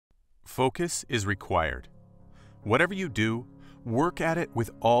Focus is required. Whatever you do, work at it with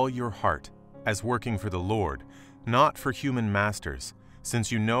all your heart, as working for the Lord, not for human masters,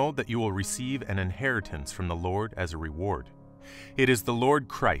 since you know that you will receive an inheritance from the Lord as a reward. It is the Lord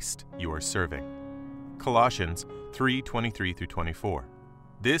Christ you are serving. Colossians 3:23-24.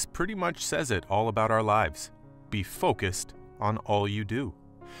 This pretty much says it all about our lives. Be focused on all you do.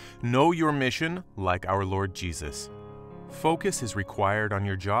 Know your mission like our Lord Jesus. Focus is required on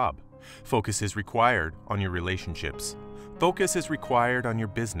your job. Focus is required on your relationships. Focus is required on your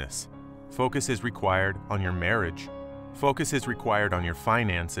business. Focus is required on your marriage. Focus is required on your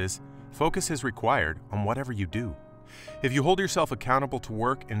finances. Focus is required on whatever you do. If you hold yourself accountable to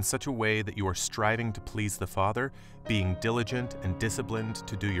work in such a way that you are striving to please the Father, being diligent and disciplined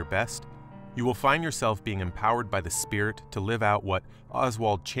to do your best, you will find yourself being empowered by the Spirit to live out what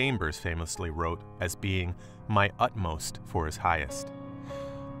Oswald Chambers famously wrote as being my utmost for his highest.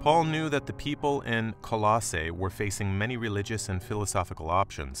 Paul knew that the people in Colossae were facing many religious and philosophical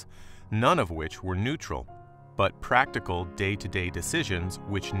options, none of which were neutral, but practical day-to-day decisions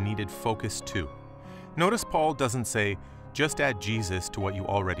which needed focus too. Notice Paul doesn't say, just add Jesus to what you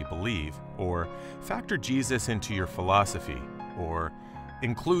already believe, or factor Jesus into your philosophy, or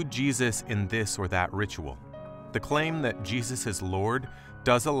include Jesus in this or that ritual. The claim that Jesus is Lord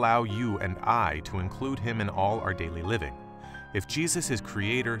does allow you and I to include him in all our daily living. If Jesus is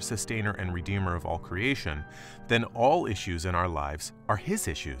creator, sustainer, and redeemer of all creation, then all issues in our lives are his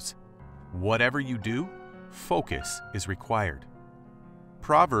issues. Whatever you do, focus is required.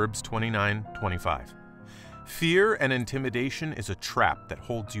 Proverbs 29:25. Fear and intimidation is a trap that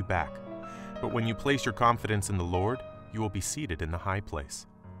holds you back, but when you place your confidence in the Lord, you will be seated in the high place.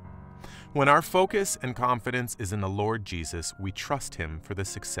 When our focus and confidence is in the Lord Jesus, we trust him for the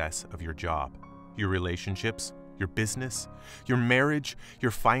success of your job, your relationships, your business, your marriage, your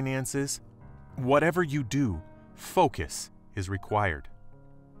finances. Whatever you do, focus is required.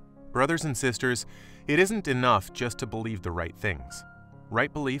 Brothers and sisters, it isn't enough just to believe the right things.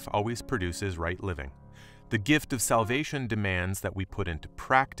 Right belief always produces right living. The gift of salvation demands that we put into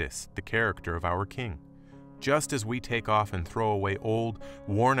practice the character of our King. Just as we take off and throw away old,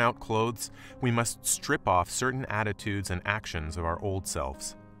 worn-out clothes, we must strip off certain attitudes and actions of our old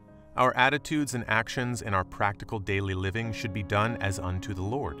selves. Our attitudes and actions in our practical daily living should be done as unto the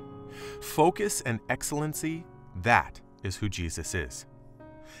Lord. Focus and excellency, that is who Jesus is.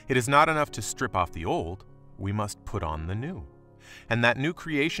 It is not enough to strip off the old, we must put on the new. And that new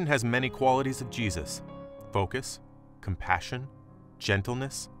creation has many qualities of Jesus: focus, compassion,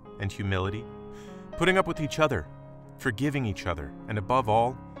 gentleness, and humility, putting up with each other, forgiving each other, and above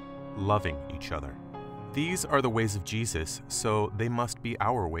all, loving each other. These are the ways of Jesus, so they must be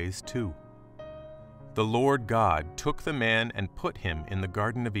our ways too. The Lord God took the man and put him in the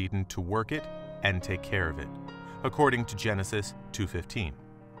Garden of Eden to work it and take care of it, according to Genesis 2:15.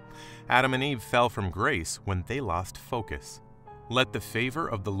 Adam and Eve fell from grace when they lost focus. Let the favor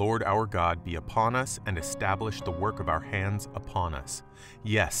of the Lord our God be upon us and establish the work of our hands upon us.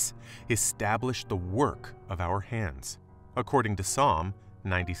 Yes, establish the work of our hands, according to Psalm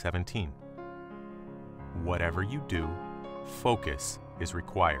 90:17. Whatever you do, focus is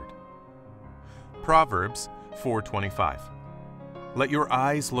required. Proverbs 4:25. Let your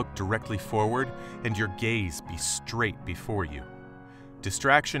eyes look directly forward and your gaze be straight before you.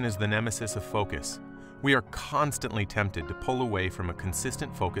 Distraction is the nemesis of focus. We are constantly tempted to pull away from a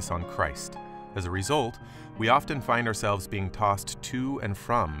consistent focus on Christ. As a result, we often find ourselves being tossed to and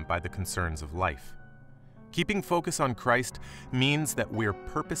from by the concerns of life. Keeping focus on Christ means that we're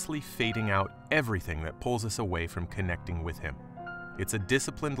purposely fading out everything that pulls us away from connecting with him. It's a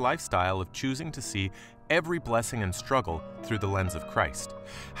disciplined lifestyle of choosing to see every blessing and struggle through the lens of Christ.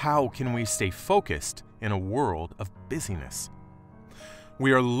 How can we stay focused in a world of busyness?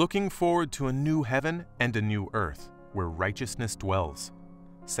 We are looking forward to a new heaven and a new earth where righteousness dwells.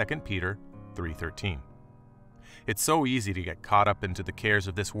 2 Peter 3:13. It's so easy to get caught up into the cares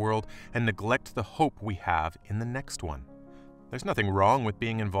of this world and neglect the hope we have in the next one. There's nothing wrong with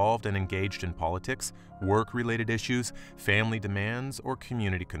being involved and engaged in politics, work-related issues, family demands, or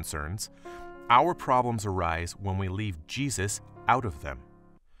community concerns. Our problems arise when we leave Jesus out of them.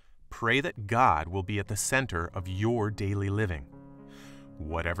 Pray that God will be at the center of your daily living.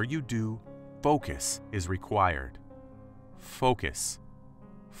 Whatever you do, focus is required. Focus.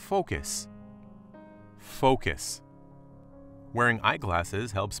 Focus. Focus. Wearing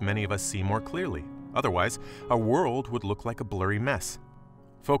eyeglasses helps many of us see more clearly. Otherwise, our world would look like a blurry mess.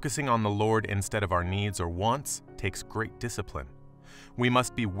 Focusing on the Lord instead of our needs or wants takes great discipline. We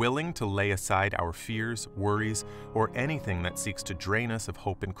must be willing to lay aside our fears, worries, or anything that seeks to drain us of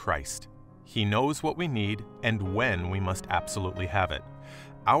hope in Christ. He knows what we need and when we must absolutely have it.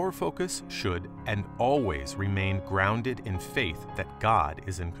 Our focus should and always remain grounded in faith that God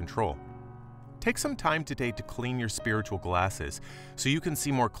is in control. Take some time today to clean your spiritual glasses so you can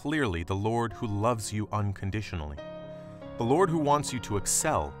see more clearly the Lord who loves you unconditionally. The Lord who wants you to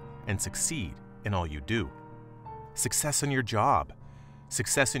excel and succeed in all you do. Success in your job,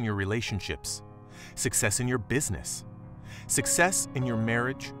 success in your relationships, success in your business, success in your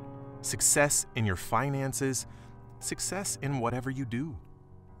marriage, success in your finances, success in whatever you do.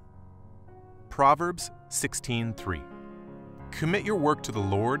 Proverbs 16:3. Commit your work to the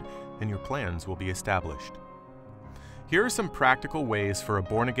Lord, and your plans will be established. Here are some practical ways for a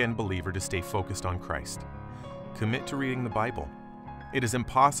born-again believer to stay focused on Christ. Commit to reading the Bible. It is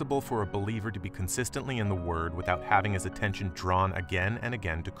impossible for a believer to be consistently in the Word without having his attention drawn again and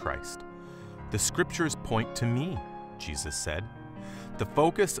again to Christ. The Scriptures point to me, Jesus said. The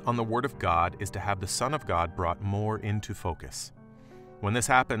focus on the Word of God is to have the Son of God brought more into focus. When this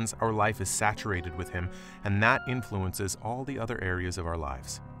happens, our life is saturated with Him, and that influences all the other areas of our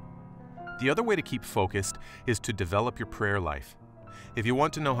lives. The other way to keep focused is to develop your prayer life. If you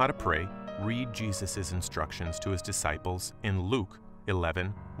want to know how to pray, read Jesus' instructions to His disciples in Luke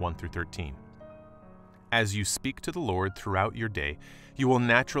 11:1-13. As you speak to the Lord throughout your day, you will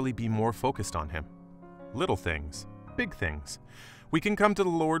naturally be more focused on Him. Little things, big things. We can come to the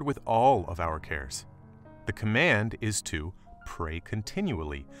Lord with all of our cares. The command is to pray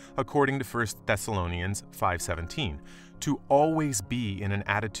continually, according to 1 Thessalonians 5:17, to always be in an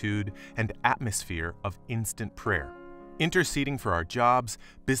attitude and atmosphere of instant prayer, interceding for our jobs,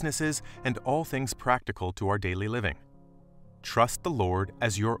 businesses, and all things practical to our daily living. Trust the Lord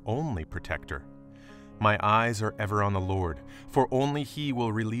as your only protector. My eyes are ever on the Lord, for only He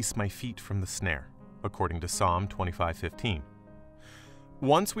will release my feet from the snare, according to Psalm 25:15.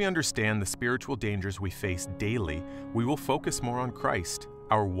 Once we understand the spiritual dangers we face daily, we will focus more on Christ,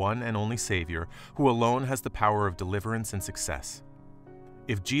 our one and only Savior, who alone has the power of deliverance and success.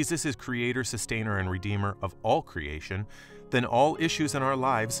 If Jesus is Creator, Sustainer, and Redeemer of all creation, then all issues in our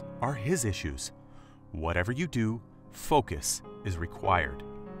lives are His issues. Whatever you do, focus is required.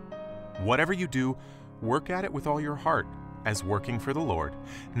 Whatever you do, work at it with all your heart, as working for the Lord,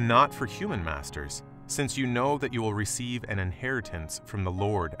 not for human masters, since you know that you will receive an inheritance from the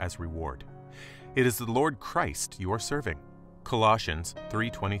Lord as reward. It is the Lord Christ you are serving. Colossians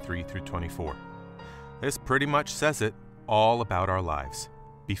 3:23-24. This pretty much says it all about our lives.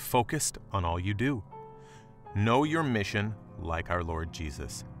 Be focused on all you do. Know your mission like our Lord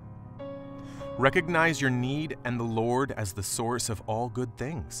Jesus. Recognize your need and the Lord as the source of all good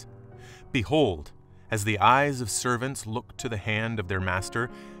things. Behold, as the eyes of servants look to the hand of their master,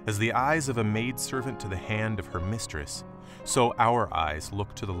 as the eyes of a maidservant to the hand of her mistress, so our eyes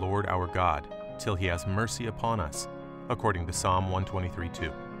look to the Lord our God, till He has mercy upon us, according to Psalm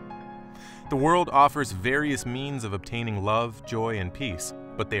 123:2. The world offers various means of obtaining love, joy, and peace,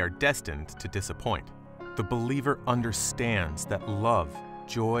 but they are destined to disappoint. The believer understands that love,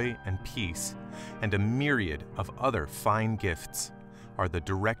 joy, and peace, and a myriad of other fine gifts are the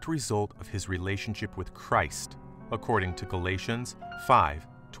direct result of his relationship with Christ, according to Galatians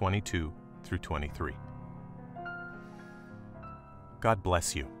 5:22-23. God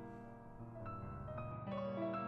bless you.